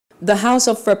The House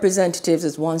of Representatives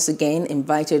has once again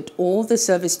invited all the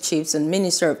service chiefs and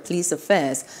Minister of Police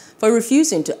Affairs for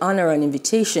refusing to honor an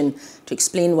invitation to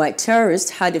explain why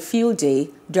terrorists had a field day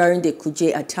during the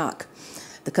Kuje attack.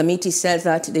 The committee said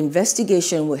that the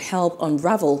investigation will help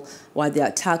unravel why the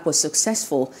attack was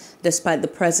successful despite the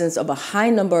presence of a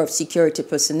high number of security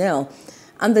personnel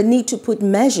and the need to put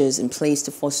measures in place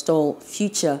to forestall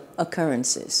future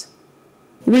occurrences.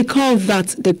 Recall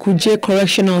that the Kuje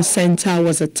Correctional Center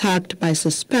was attacked by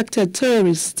suspected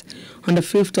terrorists on the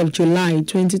 5th of July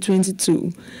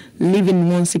 2022,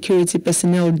 leaving one security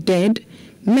personnel dead,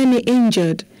 many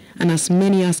injured, and as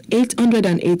many as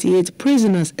 888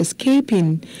 prisoners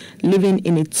escaping, leaving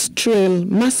in its trail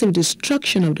massive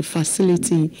destruction of the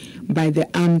facility by the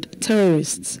armed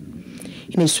terrorists.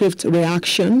 In a swift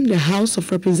reaction, the House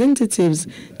of Representatives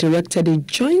directed a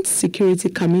joint security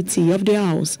committee of the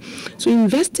House to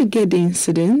investigate the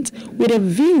incident with a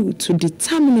view to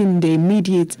determining the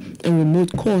immediate and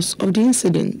remote cause of the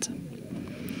incident.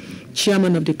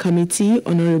 Chairman of the committee,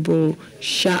 Honorable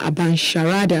Shah Aban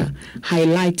Sharada,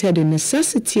 highlighted the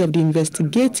necessity of the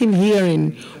investigative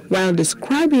hearing while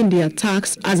describing the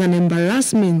attacks as an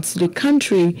embarrassment to the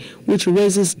country, which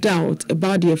raises doubt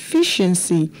about the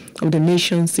efficiency of the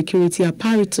nation's security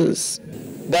apparatus.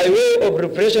 By way of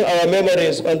refreshing our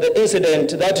memories on the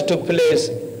incident that took place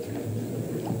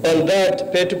on that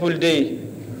fateful day,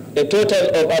 a total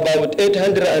of about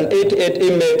 888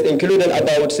 inmates, including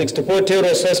about 64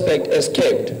 terror suspects,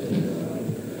 escaped.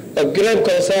 Of grave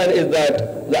concern is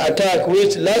that the attack,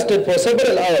 which lasted for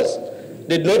several hours,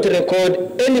 did not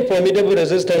record any formidable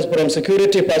resistance from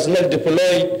security personnel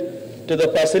deployed to the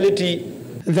facility.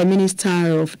 The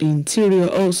Minister of the Interior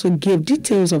also gave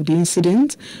details of the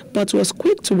incident, but was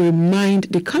quick to remind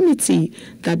the committee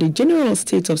that the general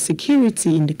state of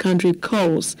security in the country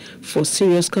calls for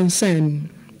serious concern.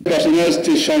 Personnel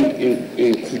stationed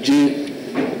in Kuje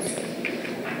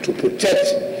to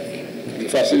protect the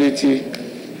facility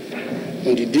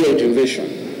on the day of the invasion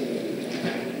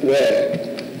were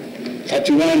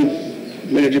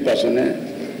 31 military personnel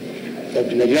of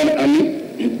the Nigerian Army,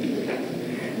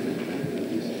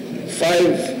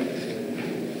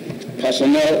 5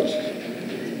 personnel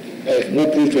of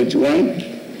MOPU 21,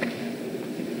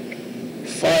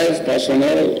 5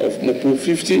 personnel of MOPU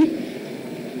 50,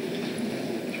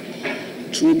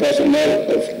 2 personnel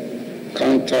of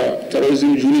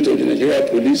counter-terrorism unit of the Nigeria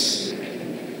Police,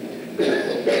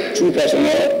 2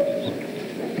 personnel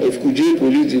of Kuje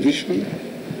Police Division,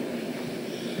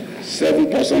 7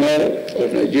 personnel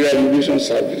of Nigeria Immigration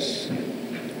Service,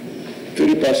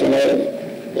 3 personnel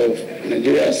of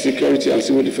Nigeria Security and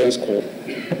Civil Defense Corps,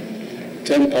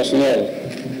 10 personnel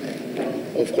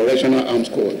of Correctional Arms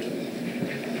Corps.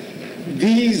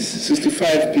 These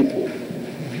 65 people,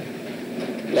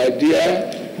 like they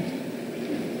are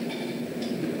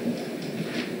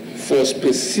for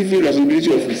specific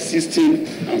responsibility of resisting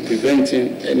and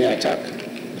preventing any attack.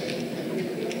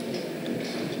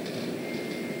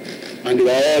 And they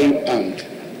were all armed.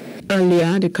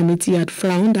 Earlier, the committee had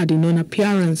frowned at the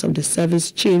non-appearance of the service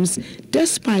chiefs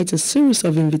despite a series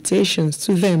of invitations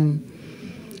to them.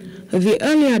 The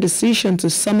earlier decision to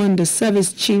summon the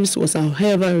service chiefs was,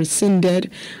 however,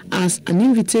 rescinded as an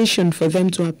invitation for them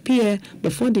to appear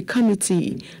before the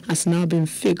committee has now been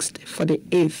fixed for the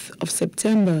 8th of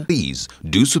September. Please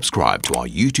do subscribe to our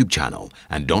YouTube channel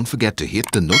and don't forget to hit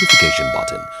the notification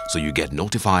button so you get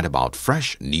notified about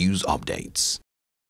fresh news updates.